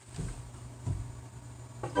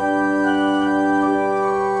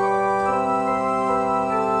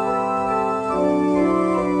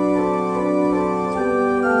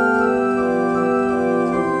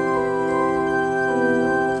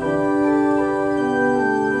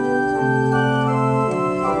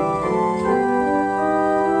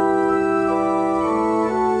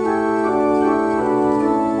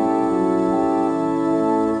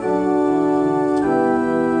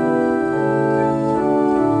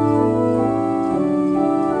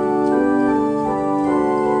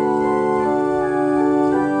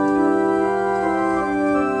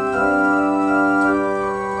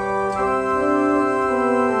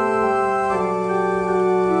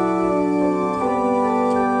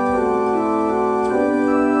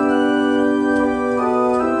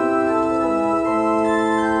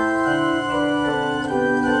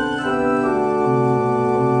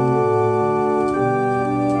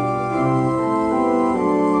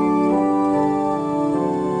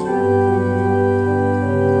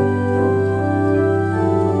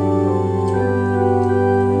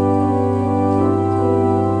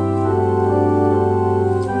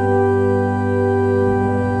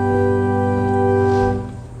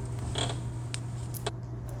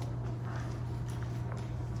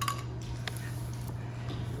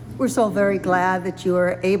We're so very glad that you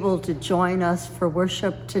are able to join us for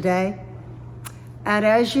worship today. And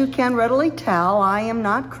as you can readily tell, I am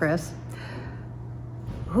not Chris,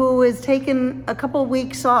 who has taken a couple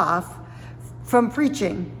weeks off from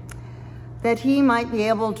preaching, that he might be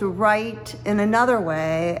able to write in another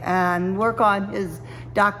way and work on his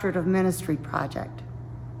Doctorate of Ministry project.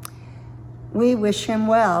 We wish him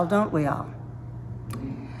well, don't we all?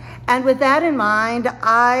 And with that in mind,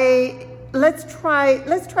 let's try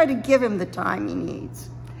to give him the time he needs.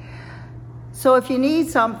 So if you need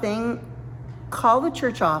something, call the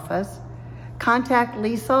church office, contact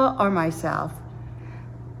Lisa or myself,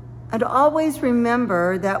 and always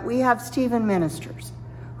remember that we have Stephen ministers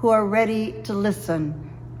who are ready to listen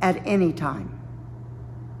at any time.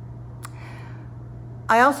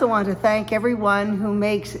 I also want to thank everyone who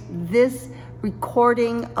makes this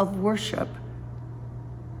recording of worship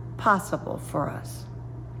possible for us.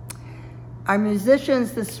 Our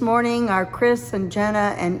musicians this morning are Chris and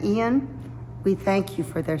Jenna and Ian. We thank you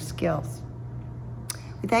for their skills.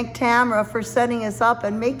 We thank Tamara for setting us up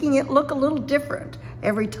and making it look a little different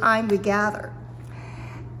every time we gather.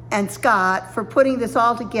 And Scott for putting this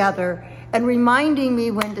all together and reminding me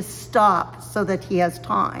when to stop so that he has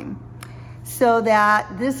time, so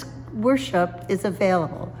that this worship is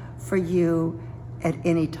available for you at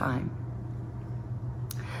any time.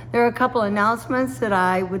 There are a couple announcements that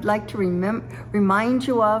I would like to remind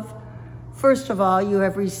you of. First of all, you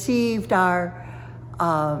have received our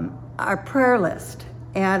prayer list,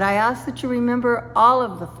 and I ask that you remember all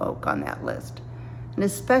of the folk on that list, and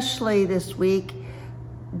especially this week,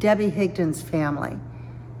 Debbie Higdon's family.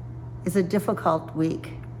 Is a difficult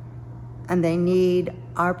week, and they need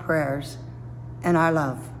our prayers and our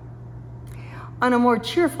love. On a more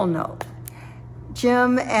cheerful note,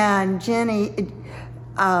 Jim and Jenny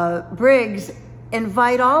Briggs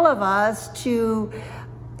invite all of us to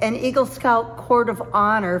an Eagle Scout Court of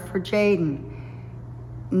Honor for Jaden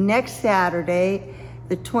next Saturday,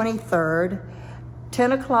 the 23rd,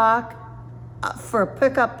 10 o'clock for a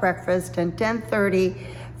pickup breakfast and 10:30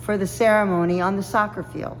 for the ceremony on the soccer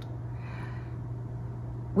field.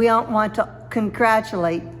 We want to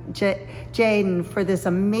congratulate Jaden for this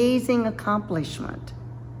amazing accomplishment.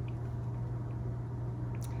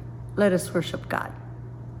 Let us worship God.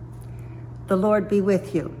 The Lord be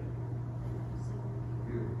with you.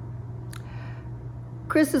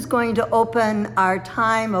 Chris is going to open our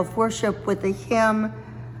time of worship with the hymn,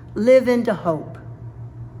 Live into Hope.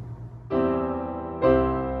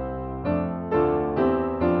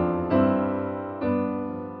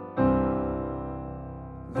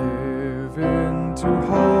 Live into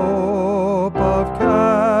hope of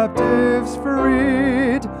captives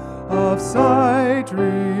freed, of sight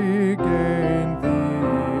regained, the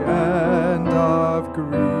end of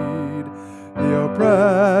greed. The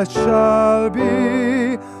oppressed shall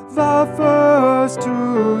be the first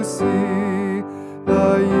to see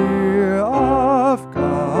the year of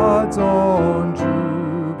God's own jubilee.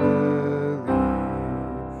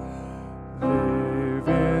 Live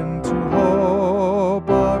into hope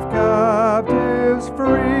of captives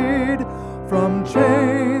freed from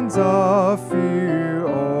chains of fear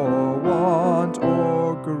or want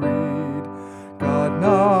or greed. God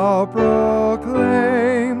now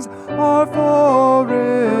proclaims our full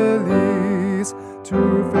release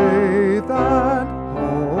to faith and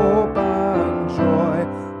hope and joy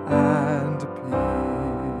and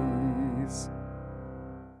peace.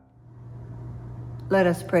 Let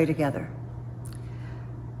us pray together.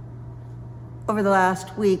 Over the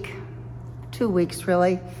last week, 2 weeks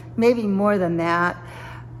really, maybe more than that,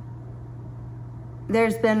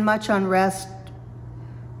 there's been much unrest,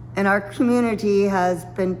 and our community has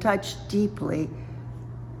been touched deeply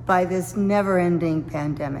by this never-ending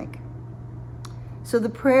pandemic. So the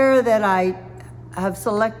prayer that I have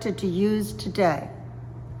selected to use today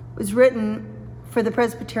was written for the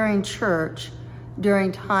Presbyterian Church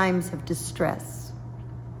during times of distress.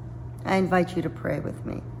 I invite you to pray with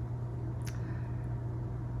me.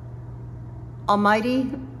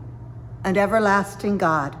 Almighty and everlasting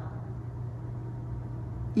God,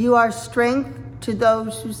 you are strength to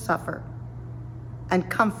those who suffer and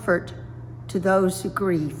comfort to those who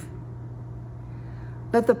grieve.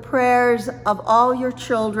 Let the prayers of all your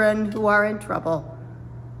children who are in trouble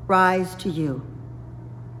rise to you.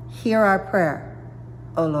 Hear our prayer,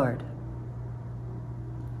 O Lord.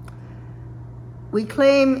 We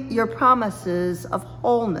claim your promises of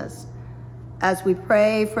wholeness as we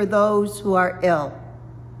pray for those who are ill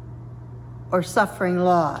or suffering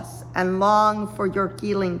loss and long for your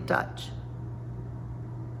healing touch.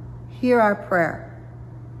 Hear our prayer.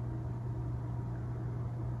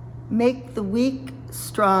 Make the weak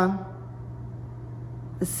strong,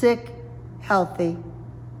 the sick healthy,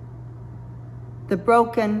 the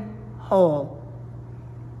broken whole,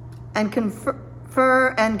 and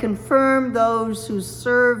confirm those who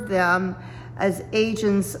serve them as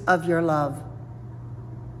agents of your love.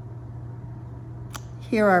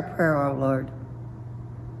 Hear our prayer, O Lord.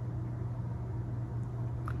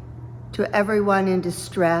 To everyone in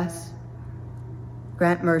distress,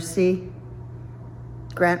 grant mercy,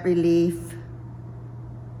 grant relief,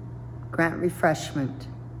 grant refreshment.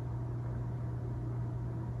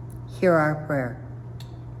 Hear our prayer.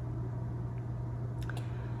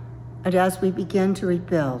 And as we begin to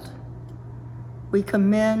rebuild, we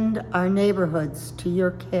commend our neighborhoods to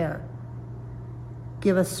your care.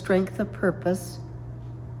 Give us strength of purpose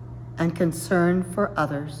and concern for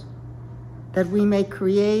others, that we may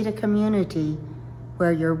create a community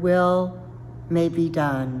where your will may be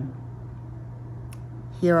done.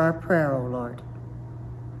 Hear our prayer, O Lord.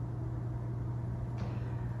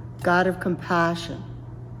 God of compassion,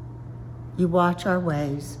 you watch our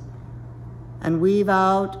ways and weave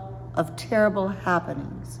out of terrible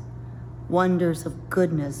happenings wonders of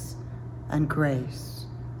goodness and grace.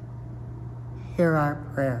 Hear our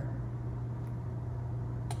prayer.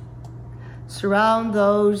 Surround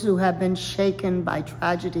those who have been shaken by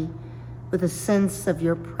tragedy with a sense of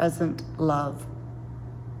your present love,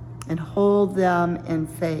 and hold them in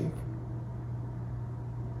faith.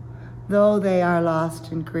 Though they are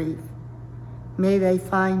lost in grief, may they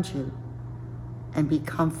find you and be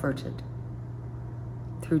comforted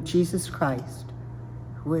through Jesus Christ,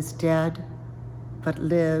 who is dead but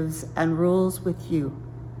lives and rules with you.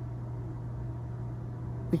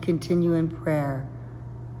 We continue in prayer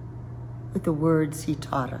with the words he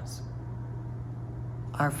taught us.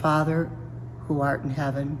 Our Father, who art in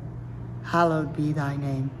heaven, hallowed be thy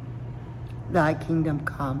name. Thy kingdom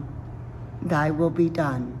come, thy will be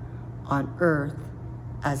done on earth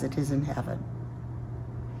as it is in heaven.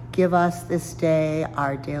 Give us this day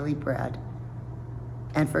our daily bread,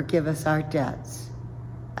 and forgive us our debts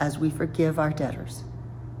as we forgive our debtors.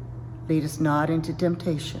 Lead us not into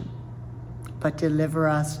temptation, but deliver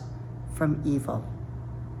us from evil.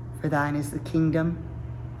 For thine is the kingdom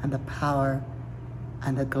and the power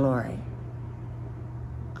and the glory.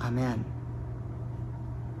 Amen.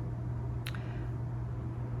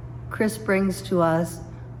 Chris brings to us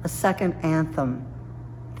a second anthem,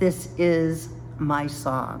 This Is My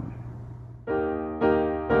Song.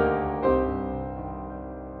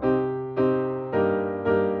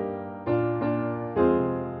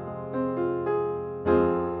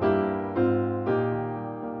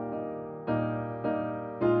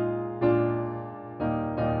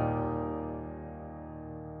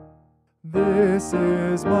 This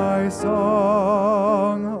is my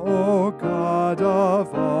song, O God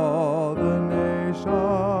of all the nations,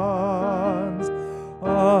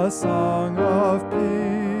 a song of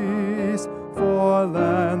peace for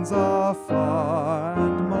lands afar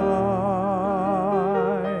and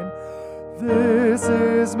mine. This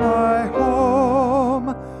is my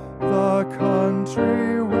home, the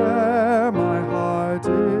country where my heart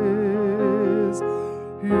is.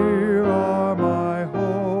 Here are my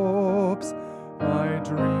hopes, my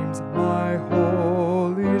dreams, my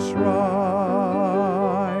holy shrine.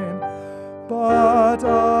 But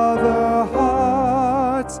other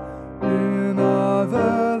hearts in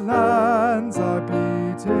other lands are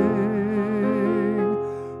beating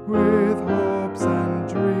with hopes and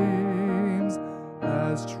dreams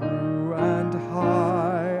as true and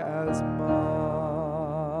high as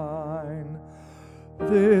mine.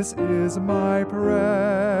 This is my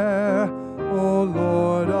prayer, O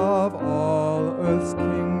Lord of all earth's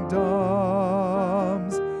kingdoms.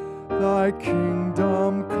 Thy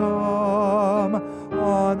kingdom come,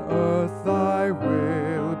 on earth thy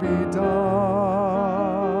will be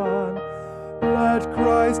done. Let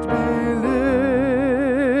Christ be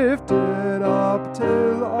lifted up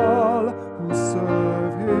till all who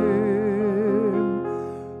serve him,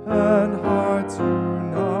 and hearts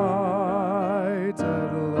united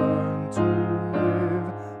learn to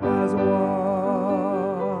live as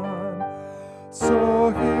one.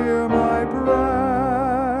 So hear my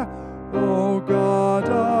prayer, O God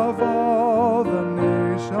of all the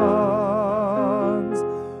nations.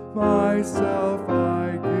 Myself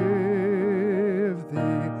I give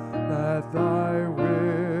thee, that thy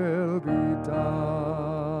will be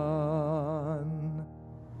done.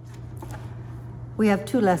 We have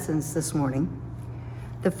two lessons this morning.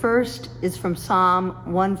 The first is from Psalm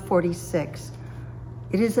 146.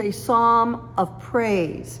 It is a psalm of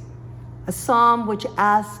praise, a psalm which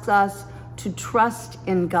asks us to trust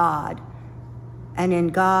in God and in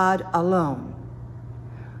God alone.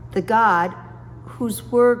 the God whose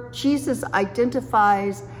work Jesus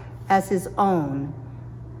identifies as his own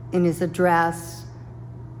in his address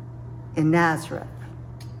in Nazareth.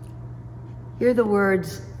 Hear the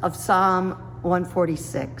words of Psalm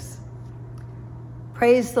 146.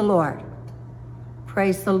 Praise the Lord.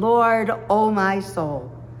 Praise the Lord, O my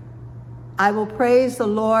soul. I will praise the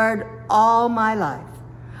Lord all my life.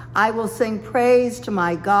 I will sing praise to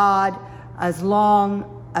my God as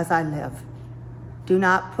long as I live. Do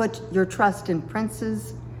not put your trust in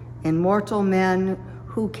princes, in mortal men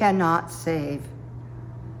who cannot save.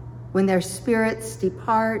 When their spirits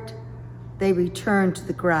depart, they return to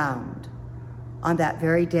the ground. On that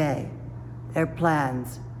very day, their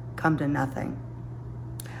plans come to nothing.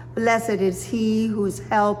 Blessed is he whose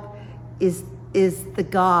help is the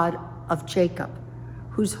God of Jacob,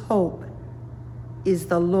 whose hope is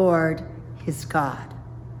the Lord his God,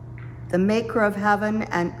 the maker of heaven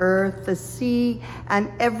and earth, the sea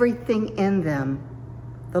and everything in them,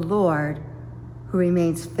 the Lord who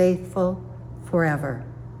remains faithful forever.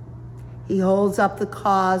 He holds up the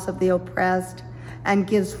cause of the oppressed and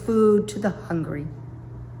gives food to the hungry.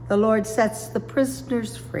 The Lord sets the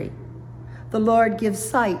prisoners free. The Lord gives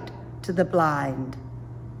sight to the blind.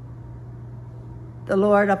 The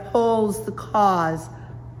Lord upholds the cause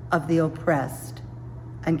of the oppressed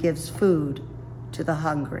and gives food to the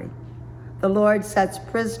hungry. The Lord sets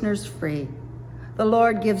prisoners free. The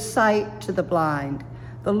Lord gives sight to the blind.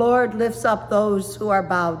 The Lord lifts up those who are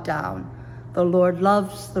bowed down. The Lord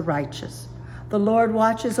loves the righteous. The Lord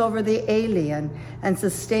watches over the alien and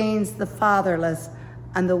sustains the fatherless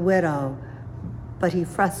and the widow, but he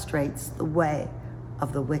frustrates the way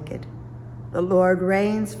of the wicked. The Lord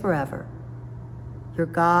reigns forever. Your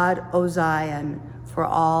God, O Zion, for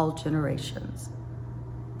all generations.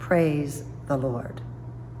 Praise the Lord.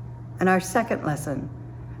 And our second lesson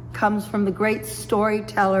comes from the great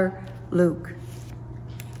storyteller Luke.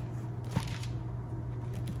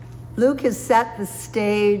 Luke has set the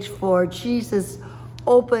stage for Jesus'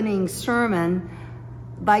 opening sermon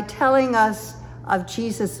by telling us of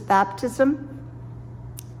Jesus' baptism,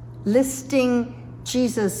 listing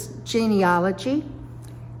Jesus' genealogy,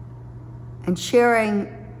 and sharing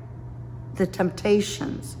the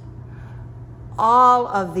temptations. All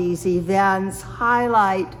of these events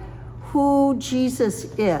highlight who Jesus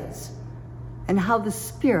is and how the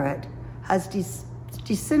Spirit has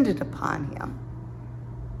descended upon him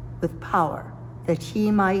with power that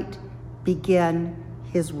he might begin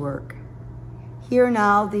his work. Hear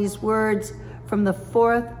now these words from the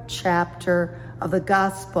 4th chapter of the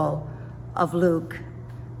Gospel of Luke,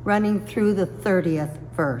 running through the 30th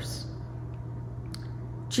verse.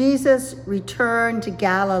 Jesus returned to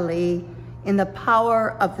Galilee in the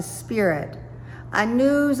power of the Spirit, and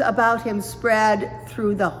news about him spread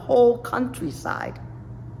through the whole countryside.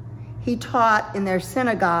 He taught in their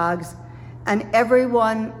synagogues, and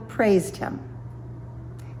everyone praised him.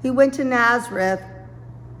 He went to Nazareth,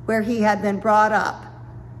 where he had been brought up,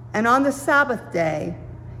 and on the Sabbath day,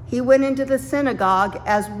 he went into the synagogue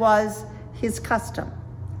as was his custom,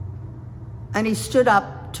 and he stood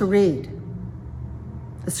up to read.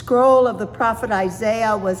 The scroll of the prophet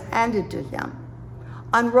Isaiah was handed to him.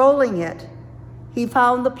 Unrolling it, he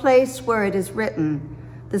found the place where it is written,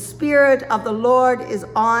 "The Spirit of the Lord is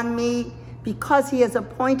on me, because he has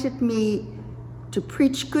appointed me to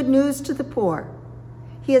preach good news to the poor.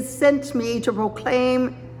 He has sent me to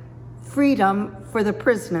proclaim freedom for the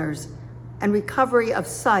prisoners and recovery of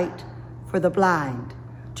sight for the blind,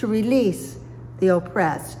 to release the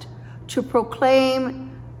oppressed, to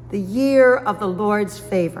proclaim the year of the Lord's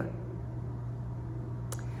favor."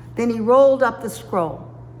 Then he rolled up the scroll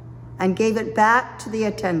and gave it back to the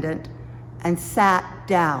attendant and sat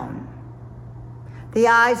down. The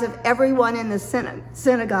eyes of everyone in the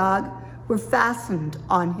synagogue were fastened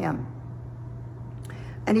on him.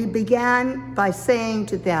 And he began by saying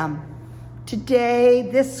to them, "Today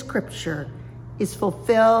this scripture is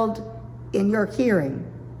fulfilled in your hearing."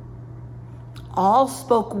 All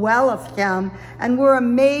spoke well of him and were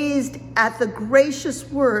amazed at the gracious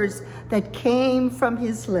words that came from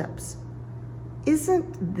his lips.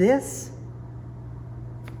 Isn't this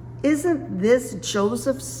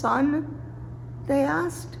Joseph's son?" they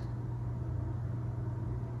asked.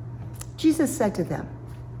 Jesus said to them,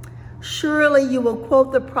 "Surely you will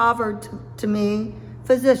quote the proverb to me,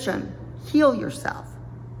 'Physician, heal yourself.'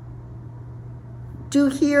 Do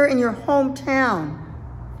here in your hometown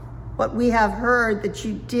what we have heard that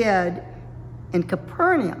you did in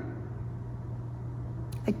Capernaum."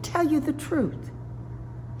 I tell you the truth.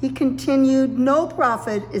 He continued, "No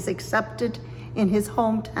prophet is accepted in his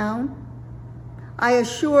hometown. I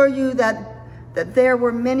assure you that that there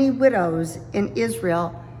were many widows in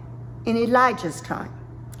Israel in Elijah's time,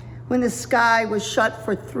 when the sky was shut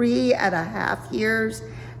for 3.5 years,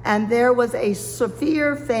 and there was a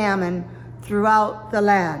severe famine throughout the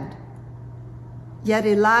land. Yet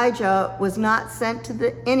Elijah was not sent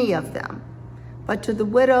to any of them, but to the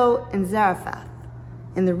widow in Zarephath,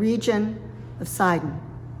 in the region of Sidon.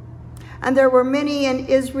 And there were many in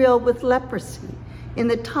Israel with leprosy in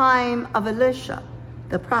the time of Elisha,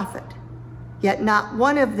 the prophet. Yet not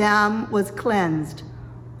one of them was cleansed,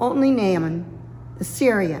 only Naaman, the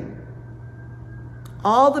Syrian.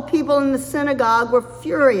 All the people in the synagogue were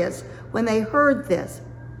furious when they heard this.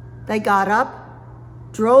 They got up,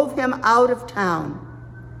 drove him out of town,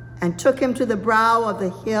 and took him to the brow of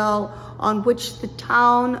the hill on which the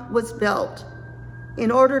town was built,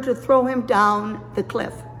 in order to throw him down the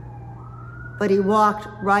cliff. But he walked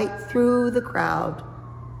right through the crowd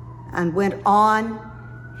and went on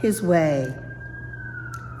his way.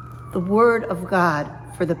 The word of God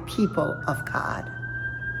for the people of God.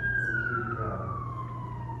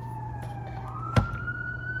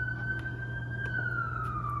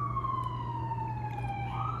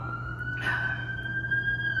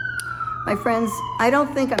 My friends, I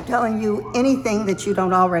don't think I'm telling you anything that you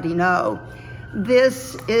don't already know.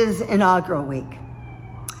 This is inaugural week.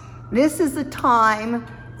 This is the time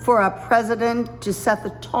for a president to set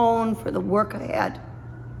the tone for the work ahead,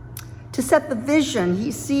 to set the vision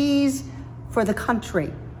he sees for the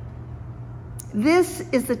country. This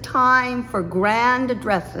is the time for grand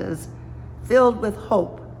addresses filled with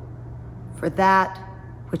hope for that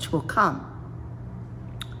which will come.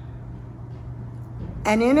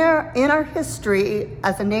 And in our history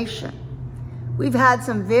as a nation, we've had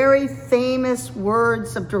some very famous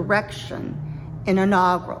words of direction in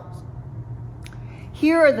inaugurals.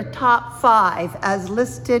 Here are the top 5 as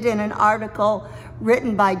listed in an article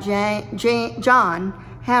written by John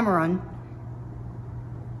Hammerman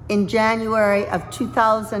in January of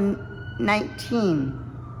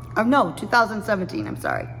 2017, I'm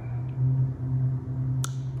sorry.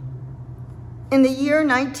 In the year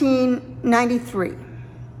 1993,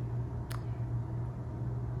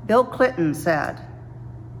 Bill Clinton said,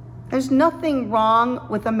 "There's nothing wrong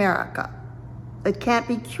with America that can't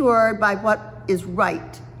be cured by what is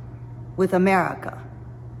right with America."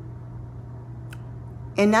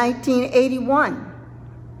 In 1981,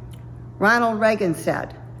 Ronald Reagan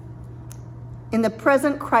said, "In the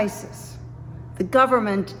present crisis, the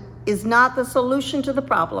government is not the solution to the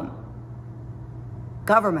problem.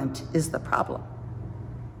 Government is the problem."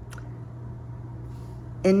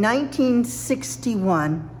 In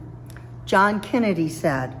 1961, John Kennedy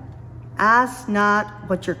said, "Ask not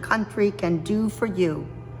what your country can do for you,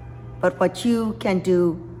 but what you can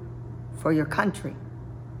do for your country."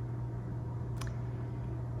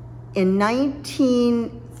 In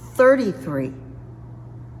 1933,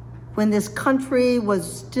 when this country was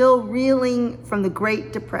still reeling from the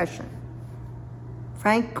Great Depression,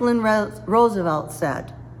 Franklin Roosevelt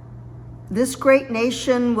said, "This great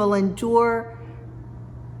nation will endure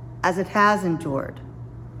as it has endured,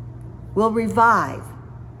 will revive,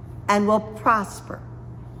 and will prosper.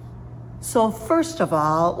 So first of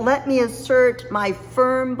all, let me assert my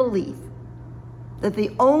firm belief that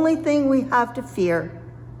the only thing we have to fear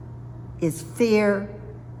is fear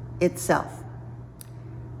itself."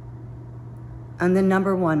 On the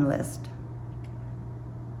number 1 list.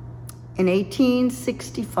 In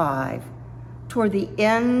 1865, toward the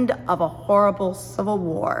end of a horrible civil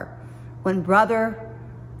war, when brother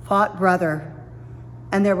fought brother,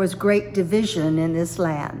 and there was great division in this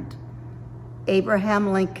land,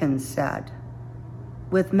 Abraham Lincoln said,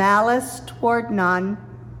 "With malice toward none,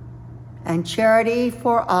 and charity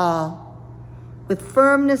for all, with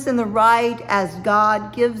firmness in the right as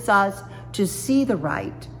God gives us to see the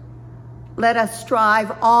right, let us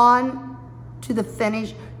strive on to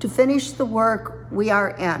finish the work we are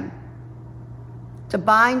in, to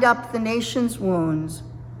bind up the nation's wounds,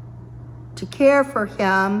 to care for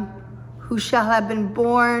him who shall have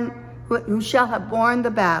borne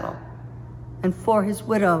the battle, and for his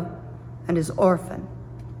widow and his orphan,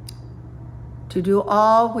 to do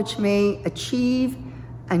all which may achieve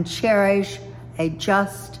and cherish a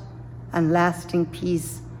just and lasting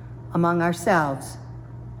peace among ourselves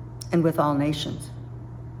and with all nations."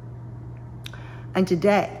 And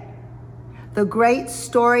today, the great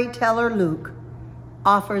storyteller Luke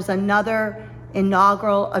offers another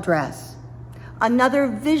inaugural address, another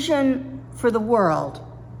vision for the world,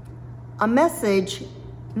 a message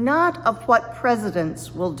not of what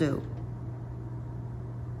presidents will do,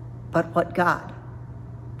 but what God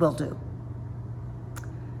will do.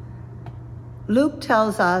 Luke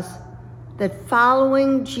tells us that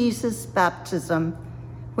following Jesus' baptism,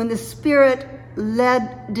 when the Spirit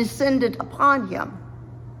descended upon him,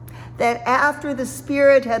 that after the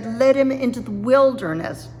Spirit had led him into the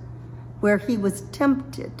wilderness where he was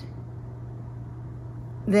tempted,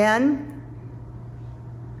 then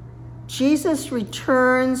Jesus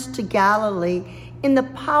returns to Galilee in the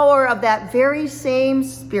power of that very same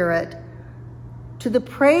Spirit to the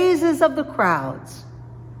praises of the crowds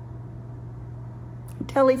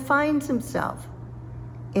until he finds himself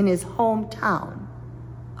in his hometown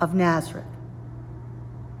of Nazareth.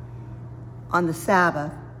 On the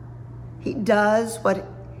Sabbath, he does what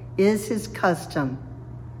is his custom,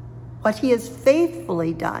 what he has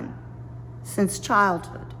faithfully done since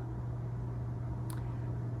childhood.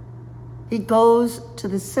 He goes to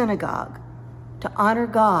the synagogue to honor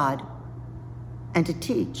God and to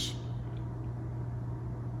teach.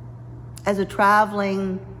 As a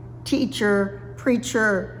traveling teacher,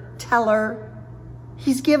 preacher, teller,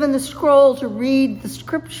 he's given the scroll to read the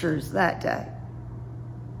scriptures that day.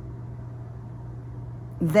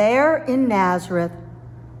 There in Nazareth,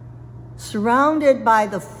 surrounded by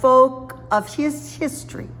the folk of his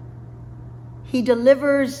history, he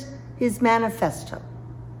delivers his manifesto,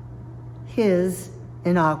 his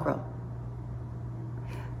inaugural.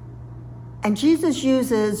 And Jesus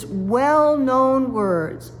uses well-known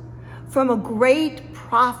words from a great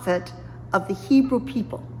prophet of the Hebrew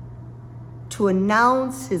people to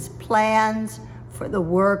announce his plans for the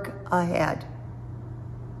work ahead.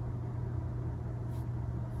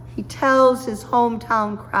 He tells his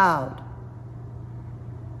hometown crowd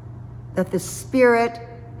that the Spirit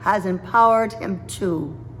has empowered him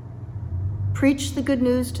to preach the good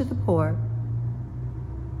news to the poor,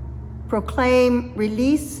 proclaim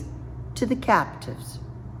release to the captives,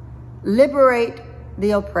 liberate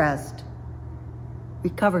the oppressed,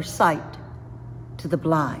 recover sight to the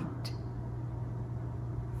blind.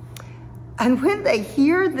 And when they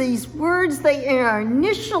hear these words, they are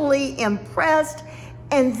initially impressed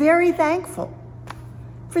and very thankful.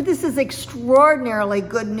 For this is extraordinarily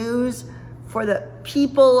good news for the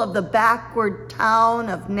people of the backward town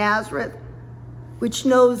of Nazareth, which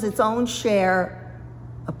knows its own share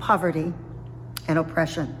of poverty and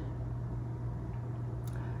oppression.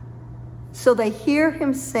 So they hear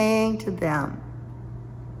him saying to them,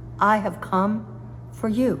 I have come for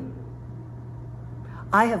you.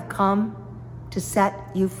 I have come to set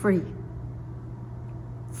you free.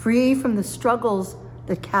 Free from the struggles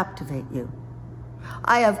that captivate you.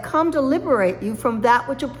 I have come to liberate you from that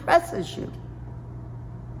which oppresses you.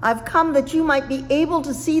 I've come that you might be able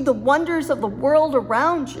to see the wonders of the world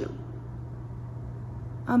around you.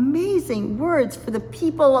 Amazing words for the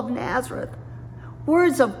people of Nazareth.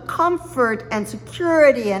 Words of comfort and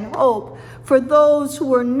security and hope for those who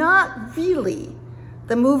were not really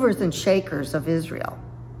the movers and shakers of Israel.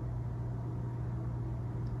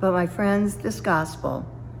 But my friends, this gospel,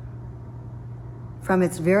 from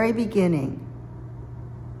its very beginning,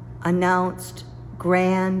 announced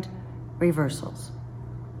grand reversals.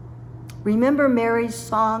 Remember Mary's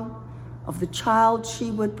song of the child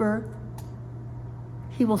she would birth?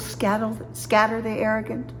 He will scatter the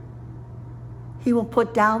arrogant. He will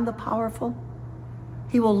put down the powerful.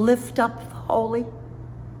 He will lift up the holy.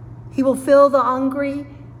 He will fill the hungry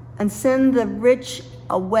and send the rich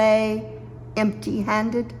away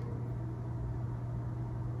empty-handed.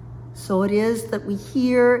 So it is that we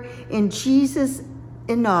hear in Jesus'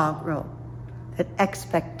 inaugural that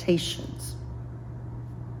expectations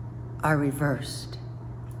are reversed.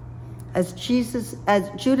 As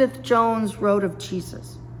Judith Jones wrote of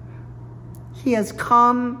Jesus, he has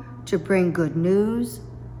come to bring good news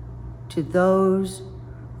to those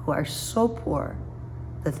who are so poor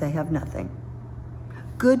that they have nothing.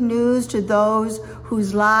 Good news to those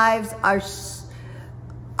whose lives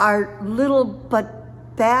are little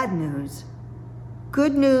but bad news.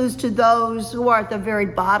 Good news to those who are at the very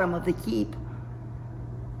bottom of the heap.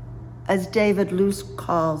 As David Luce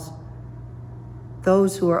calls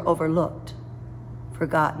those who are overlooked,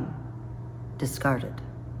 forgotten, discarded.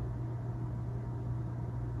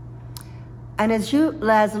 And as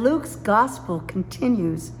Luke's gospel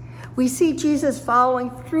continues, we see Jesus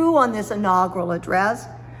following through on this inaugural address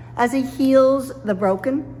as he heals the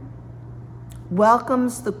broken,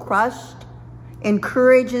 welcomes the crushed,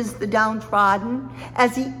 encourages the downtrodden,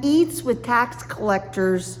 as he eats with tax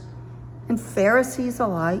collectors and Pharisees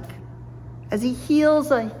alike, as he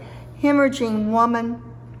heals a hemorrhaging woman,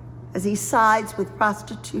 as he sides with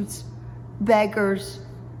prostitutes, beggars,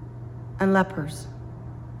 and lepers.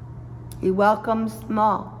 He welcomes them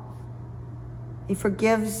all. He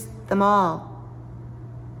forgives them all.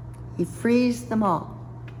 He frees them all.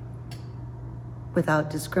 without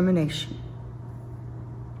discrimination.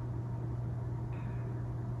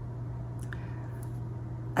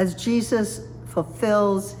 As Jesus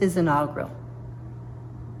fulfills his inaugural,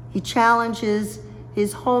 he challenges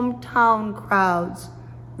his hometown crowd's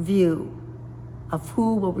view of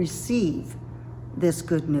who will receive this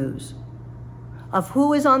good news, of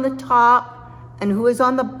who is on the top and who is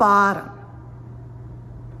on the bottom.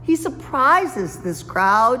 He surprises this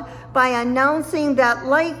crowd by announcing that,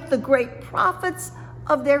 like the great prophets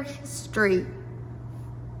of their history,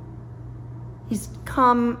 he's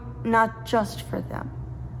come not just for them,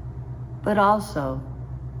 but also,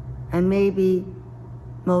 and maybe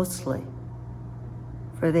mostly,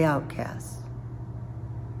 for the outcasts.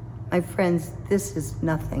 My friends, this is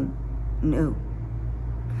nothing new.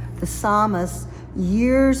 The psalmist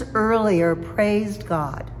years earlier praised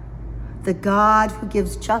God, the God who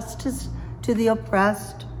gives justice to the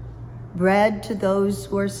oppressed, bread to those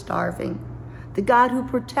who are starving, the God who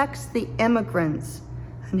protects the immigrants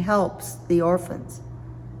and helps the orphans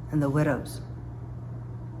and the widows.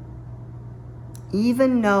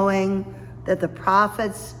 Even knowing that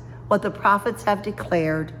what the prophets have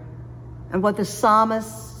declared and what the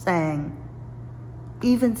psalmist sang,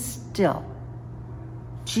 even still,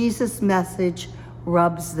 Jesus' message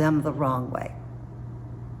rubs them the wrong way.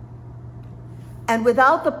 And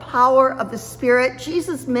without the power of the Spirit,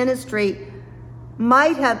 Jesus' ministry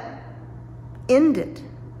might have ended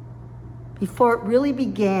before it really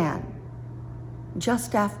began,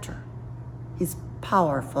 just after his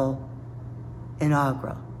powerful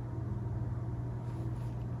inaugural.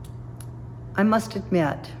 I must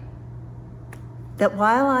admit that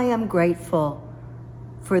while I am grateful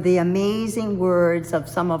for the amazing words of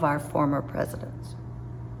some of our former presidents,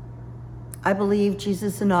 I believe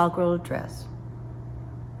Jesus' inaugural address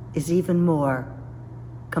is even more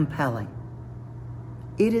compelling.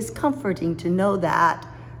 It is comforting to know that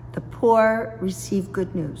the poor receive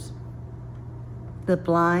good news, the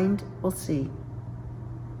blind will see,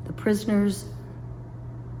 the prisoners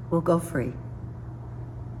will go free,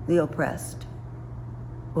 the oppressed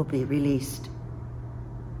will be released.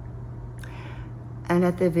 And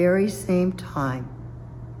at the very same time,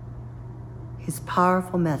 his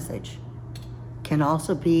powerful message can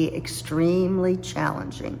also be extremely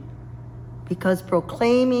challenging, because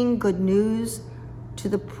proclaiming good news to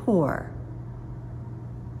the poor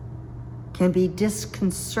can be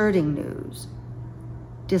disconcerting news,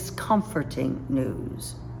 discomforting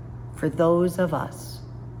news for those of us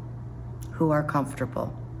who are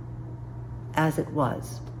comfortable, as it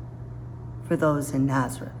was for those in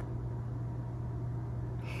Nazareth.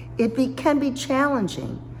 It can be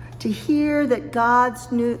challenging to hear that God's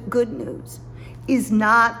good news is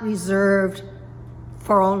not reserved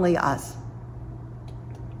for only us,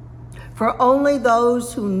 for only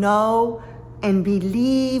those who know and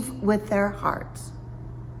believe with their hearts,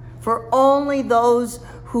 for only those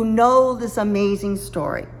who know this amazing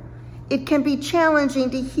story. It can be challenging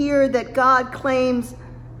to hear that God claims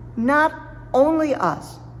not only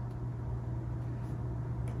us,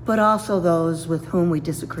 but also those with whom we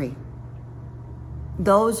disagree,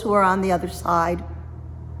 those who are on the other side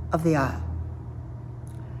of the aisle.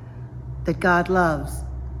 That God loves,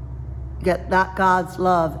 yet that God's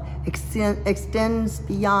love extends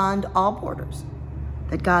beyond all borders,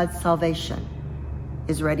 that God's salvation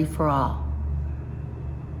is ready for all,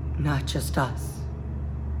 not just us.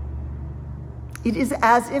 It is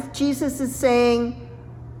as if Jesus is saying,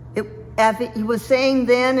 he was saying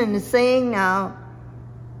then and is saying now,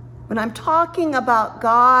 when I'm talking about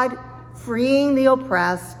God freeing the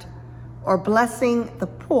oppressed or blessing the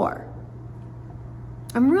poor,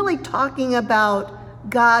 I'm really talking about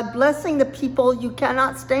God blessing the people you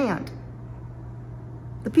cannot stand,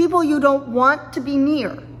 the people you don't want to be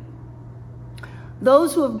near,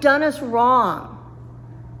 those who have done us wrong,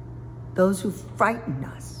 those who frighten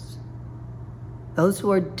us, those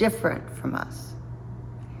who are different from us.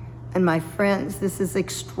 And my friends, this is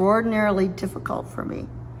extraordinarily difficult for me.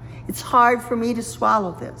 It's hard for me to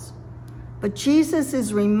swallow this. But Jesus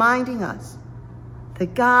is reminding us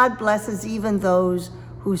that God blesses even those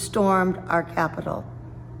who stormed our Capitol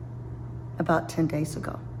about 10 days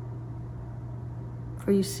ago.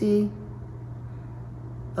 For you see,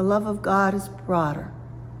 the love of God is broader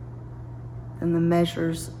than the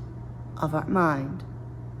measures of our mind.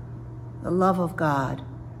 The love of God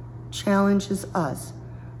challenges us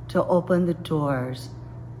to open the doors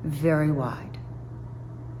very wide.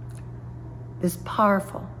 This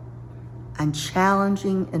powerful and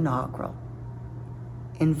challenging inaugural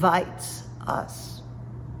invites us,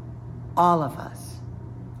 all of us,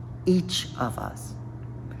 each of us,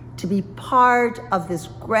 to be part of this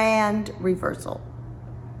grand reversal,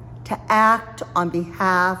 to act on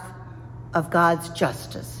behalf of God's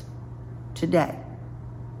justice today.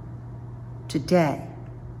 Today,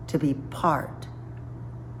 to be part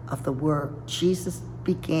of the work Jesus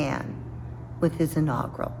began with his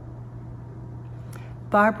inaugural.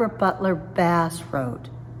 Barbara Butler Bass wrote,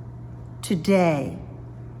 Today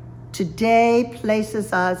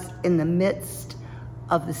places us in the midst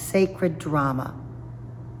of the sacred drama,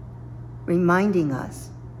 reminding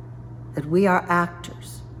us that we are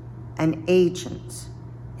actors and agents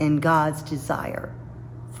in God's desire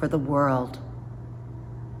for the world.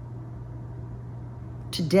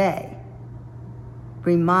 Today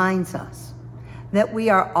reminds us that we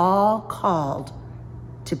are all called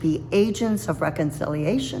to be agents of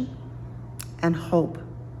reconciliation and hope,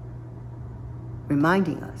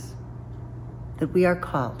 reminding us that we are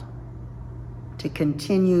called to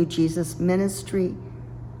continue Jesus' ministry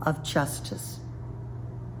of justice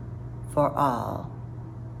for all.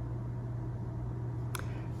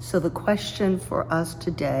 So the question for us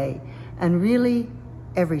today, and really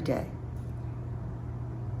every day,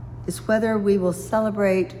 is whether we will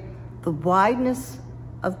celebrate the wideness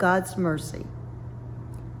of God's mercy,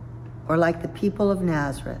 or like the people of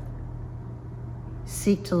Nazareth,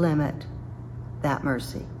 seek to limit that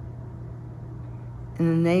mercy. In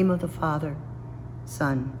the name of the Father,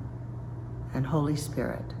 Son, and Holy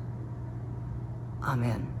Spirit.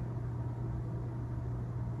 Amen.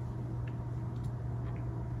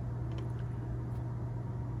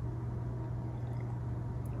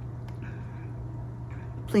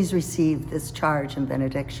 Please receive this charge and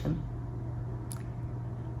benediction.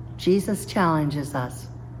 Jesus challenges us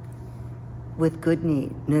with good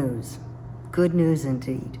news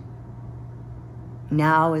indeed.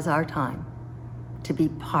 Now is our time to be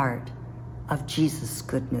part of Jesus'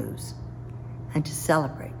 good news and to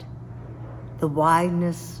celebrate the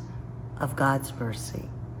wideness of God's mercy.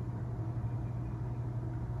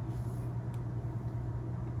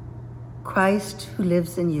 Christ, who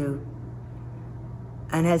lives in you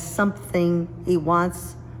and has something he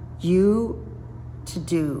wants you to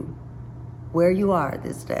do where you are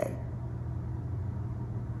this day.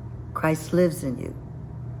 Christ lives in you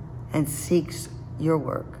and seeks your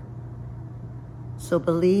work. So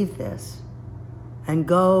believe this and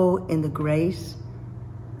go in the grace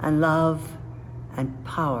and love and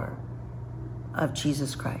power of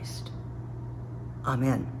Jesus Christ.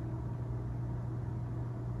 Amen.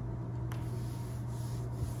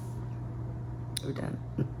 We're done.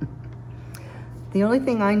 The only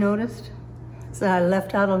thing I noticed is that I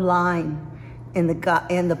left out a line in the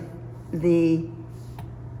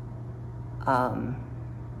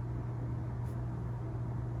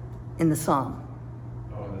song.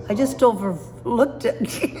 I just overlooked it.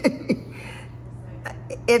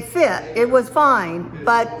 It fit. It was fine.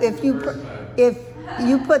 But if you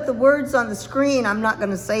put the words on the screen, I'm not going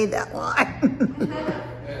to say that line. It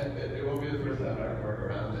won't be the first time I can work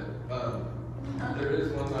around it. There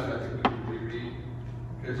is one line I think we can reread,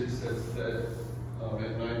 because she says that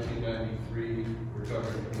in 1993, we're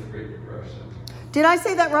talking from the Great Depression. Did I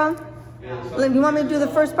say that wrong? Yeah, You want me to do the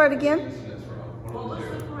first part again? That's wrong. Well, what's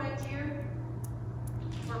the correct year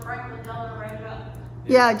for Franklin Delano write it up?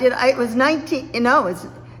 Yeah, I did. It was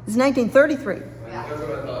 1933. That's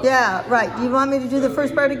what I thought. Yeah, right. Do you want me to do the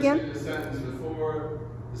first part again? The sentence before,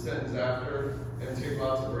 the sentence after, and take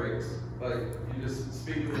lots of breaks. Like, you just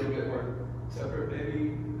speak a little bit more separate,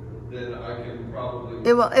 maybe, then I can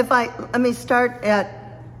probably... Let me start at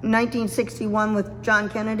 1961 with John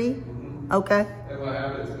Kennedy. Mm-hmm. Okay. And what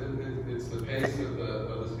happens, it's the pace of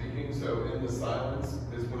the speaking, so in the silence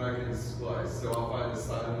is when I can splice. So I'll find the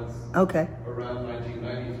silence Okay. around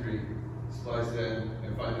 1993, splice in,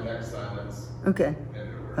 and find the next silence, Okay. and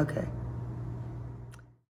it'll work. Okay.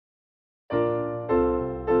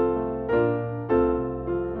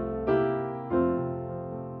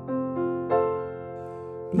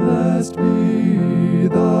 Blessed be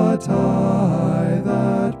the tie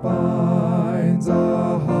that binds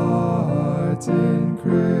our hearts in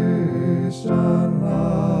Christian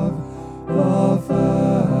love, the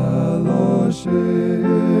fellowship